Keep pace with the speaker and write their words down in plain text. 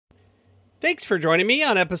Thanks for joining me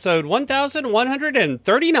on episode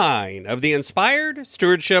 1139 of the Inspired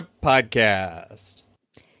Stewardship Podcast.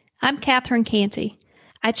 I'm Catherine Canty.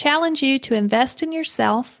 I challenge you to invest in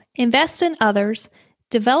yourself, invest in others,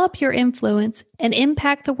 develop your influence, and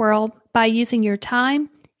impact the world by using your time,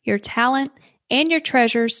 your talent, and your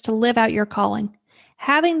treasures to live out your calling.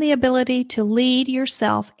 Having the ability to lead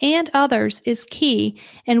yourself and others is key,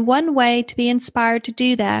 and one way to be inspired to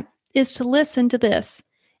do that is to listen to this,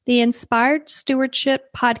 the Inspired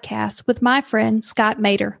Stewardship Podcast with my friend Scott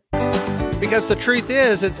Mater. Because the truth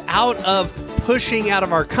is, it's out of pushing out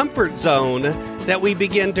of our comfort zone that we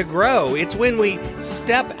begin to grow. It's when we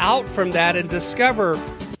step out from that and discover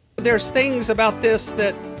there's things about this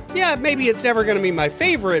that, maybe it's never going to be my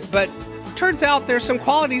favorite, but turns out there's some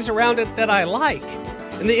qualities around it that I like.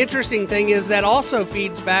 And the interesting thing is that also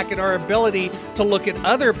feeds back at our ability to look at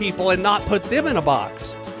other people and not put them in a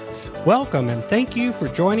box. Welcome and thank you for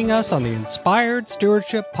joining us on the Inspired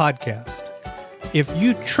Stewardship Podcast. If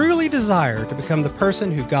you truly desire to become the person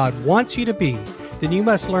who God wants you to be, then you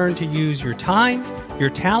must learn to use your time, your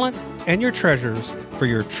talent, and your treasures for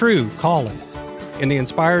your true calling. In the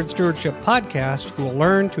Inspired Stewardship Podcast, you will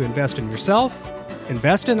learn to invest in yourself,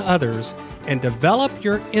 invest in others, and develop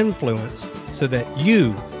your influence so that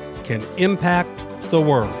you can impact the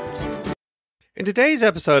world. In today's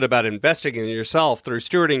episode about investing in yourself through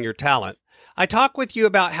stewarding your talent, I talk with you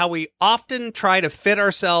about how we often try to fit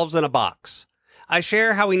ourselves in a box. I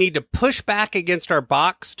share how we need to push back against our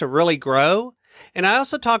box to really grow, and I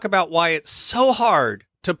also talk about why it's so hard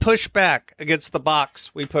to push back against the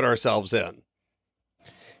box we put ourselves in.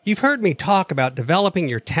 You've heard me talk about developing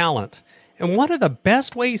your talent, and one of the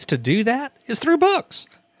best ways to do that is through books.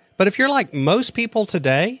 But if you're like most people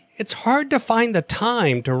today, it's hard to find the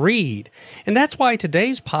time to read. And that's why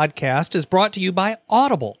today's podcast is brought to you by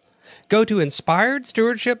Audible. Go to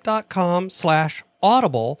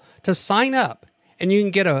inspiredstewardship.com/audible to sign up, and you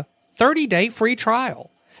can get a 30-day free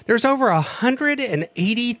trial. There's over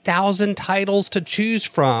 180,000 titles to choose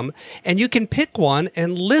from, and you can pick one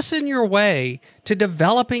and listen your way to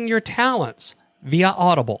developing your talents via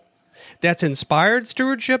Audible. That's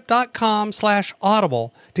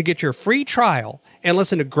inspiredstewardship.com/audible to get your free trial and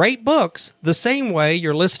listen to great books the same way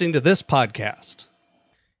you're listening to this podcast.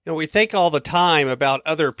 We think all the time about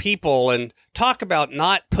other people and talk about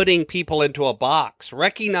not putting people into a box,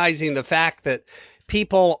 recognizing the fact that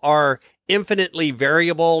people are infinitely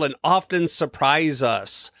variable and often surprise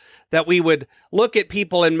us, that we would look at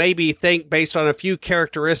people and maybe think based on a few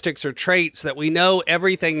characteristics or traits that we know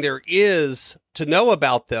everything there is to know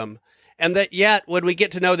about them. And that yet, when we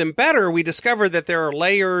get to know them better, we discover that there are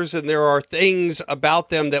layers and there are things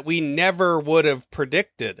about them that we never would have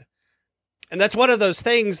predicted. And that's one of those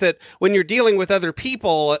things that when you're dealing with other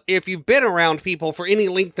people, if you've been around people for any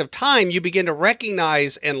length of time, you begin to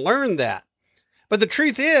recognize and learn that. But the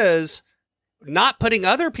truth is, not putting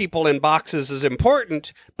other people in boxes is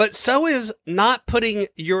important, but so is not putting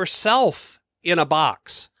yourself in a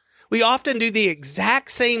box. We often do the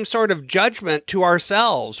exact same sort of judgment to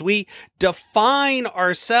ourselves. We define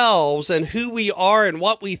ourselves and who we are and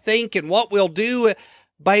what we think and what we'll do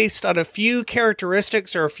based on a few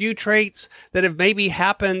characteristics or a few traits that have maybe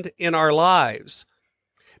happened in our lives.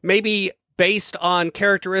 Maybe based on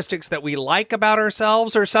characteristics that we like about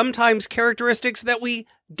ourselves, or sometimes characteristics that we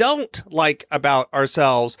don't like about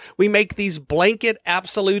ourselves. We make these blanket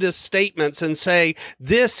absolutist statements and say,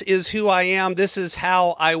 this is who I am, this is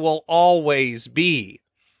how I will always be.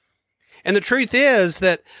 And the truth is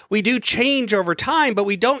that we do change over time, but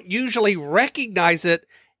we don't usually recognize it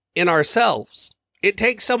in ourselves. It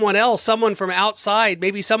takes someone else, someone from outside,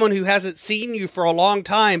 maybe someone who hasn't seen you for a long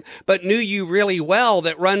time, but knew you really well,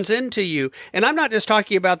 that runs into you. And I'm not just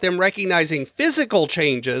talking about them recognizing physical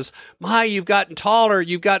changes. You've gotten taller,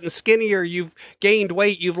 you've gotten skinnier, you've gained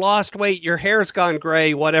weight, you've lost weight, your hair's gone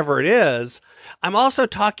gray, whatever it is. I'm also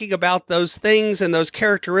talking about those things and those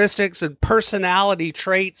characteristics and personality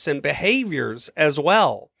traits and behaviors as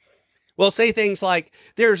well. We'll say things like,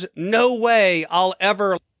 there's no way I'll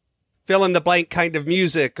ever fill in the blank kind of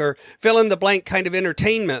music or fill in the blank kind of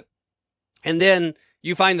entertainment. And then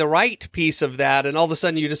you find the right piece of that, and all of a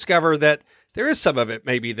sudden you discover that there is some of it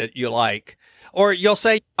maybe that you like. Or you'll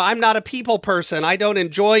say, I'm not a people person. I don't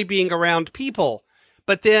enjoy being around people.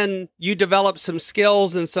 But then you develop some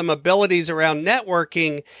skills and some abilities around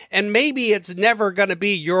networking, and maybe it's never going to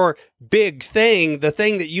be your big thing, the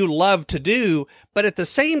thing that you love to do, but at the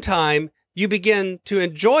same time, you begin to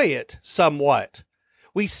enjoy it somewhat.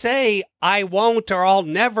 We say, I won't, or I'll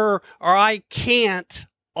never, or I can't,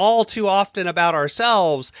 all too often about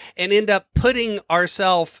ourselves, and end up putting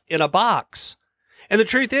ourselves in a box. And the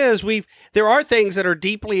truth is, there are things that are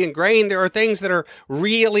deeply ingrained. There are things that are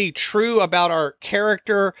really true about our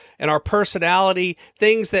character and our personality,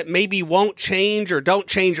 things that maybe won't change or don't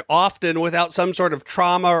change often without some sort of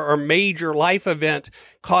trauma or major life event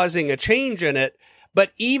causing a change in it.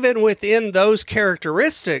 But even within those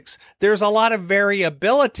characteristics, there's a lot of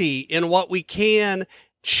variability in what we can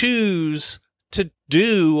choose to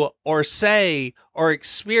do or say or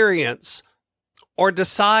experience or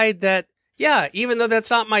decide that, yeah, even though that's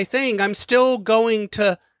not my thing, I'm still going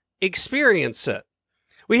to experience it.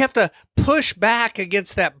 We have to push back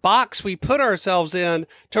against that box we put ourselves in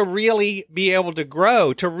to really be able to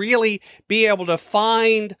grow, to really be able to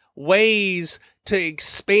find ways to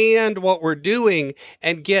expand what we're doing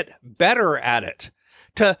and get better at it,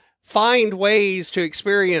 to find ways to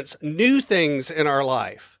experience new things in our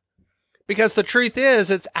life. Because the truth is,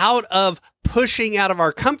 it's out of pushing out of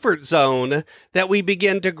our comfort zone that we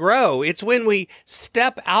begin to grow. It's when we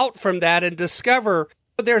step out from that and discover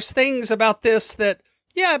there's things about this that,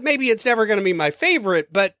 yeah, maybe it's never going to be my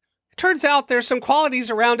favorite, but it turns out there's some qualities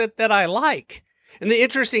around it that I like. And the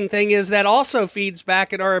interesting thing is that also feeds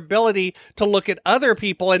back in our ability to look at other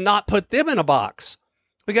people and not put them in a box.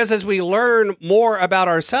 Because as we learn more about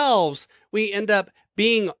ourselves, we end up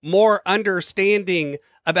being more understanding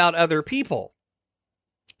about other people.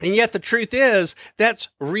 And yet the truth is, that's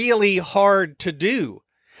really hard to do.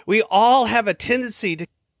 We all have a tendency to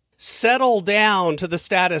settle down to the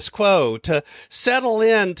status quo, to settle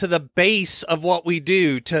in to the base of what we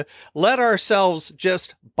do, to let ourselves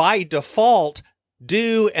just by default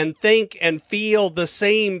do and think and feel the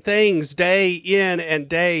same things day in and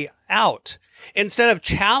day out. Instead of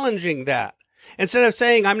challenging that, instead of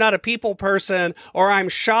saying, I'm not a people person, or I'm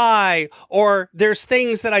shy, or there's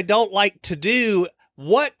things that I don't like to do,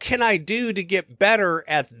 what can I do to get better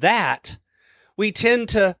at that? We tend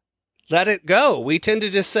to let it go. We tend to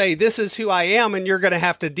just say, this is who I am, and you're going to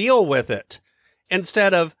have to deal with it,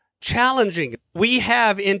 instead of challenging. We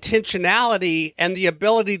have intentionality and the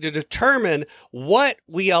ability to determine what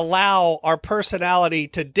we allow our personality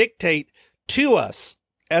to dictate to us,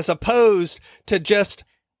 as opposed to just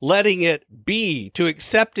letting it be, to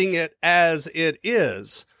accepting it as it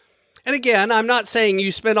is. And again, I'm not saying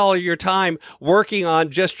you spend all of your time working on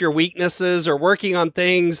just your weaknesses or working on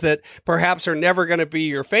things that perhaps are never going to be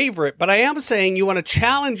your favorite, but I am saying you want to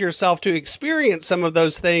challenge yourself to experience some of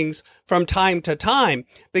those things from time to time,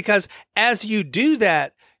 because as you do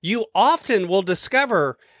that, you often will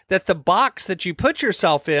discover that the box that you put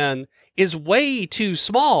yourself in is way too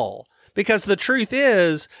small. Because the truth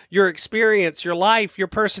is, your experience, your life, your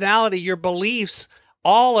personality, your beliefs,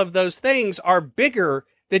 all of those things are bigger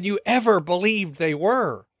than you ever believed they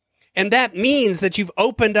were. And that means that you've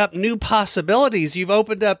opened up new possibilities. You've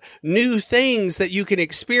opened up new things that you can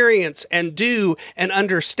experience and do and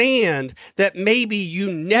understand that maybe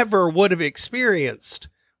you never would have experienced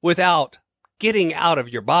without getting out of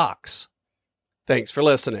your box. Thanks for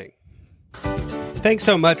listening. Thanks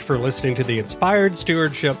so much for listening to the Inspired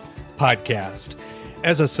Stewardship podcast.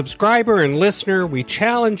 As a subscriber and listener, we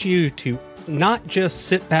challenge you to not just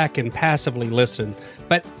sit back and passively listen,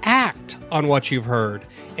 but act on what you've heard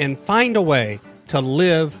and find a way to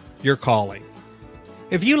live your calling.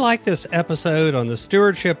 If you like this episode on the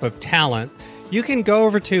stewardship of talent, you can go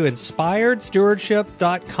over to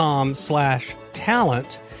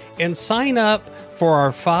inspiredstewardship.com/talent and sign up for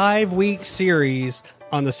our 5-week series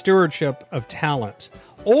on the stewardship of talent.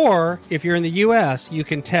 Or if you're in the U.S., you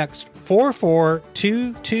can text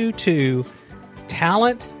 44222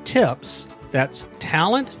 talent tips. That's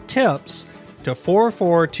talent tips to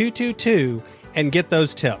 44222 and get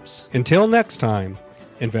those tips. Until next time,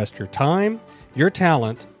 invest your time, your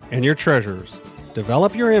talent, and your treasures.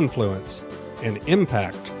 Develop your influence and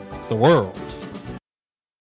impact the world.